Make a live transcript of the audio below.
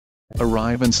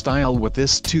Arrive in style with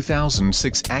this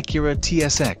 2006 Acura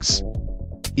TSX.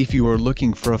 If you are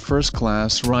looking for a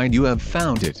first-class ride, you have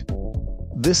found it.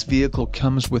 This vehicle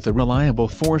comes with a reliable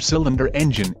 4-cylinder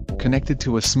engine, connected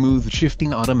to a smooth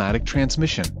shifting automatic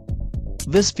transmission.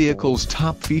 This vehicle's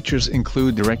top features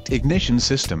include direct ignition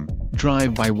system,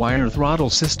 drive-by-wire throttle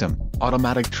system,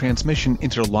 automatic transmission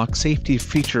interlock safety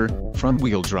feature,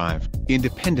 front-wheel drive,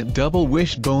 independent double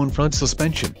wishbone front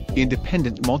suspension,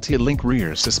 independent multi-link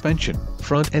rear suspension,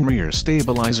 front and rear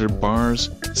stabilizer bars,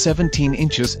 17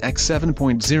 inches x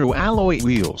 7.0 alloy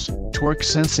wheels, torque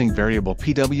sensing variable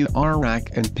PWR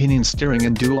rack and pinion steering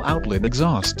and dual outlet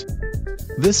exhaust.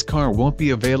 This car won't be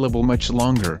available much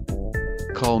longer.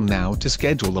 Call now to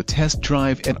schedule a test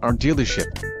drive at our dealership.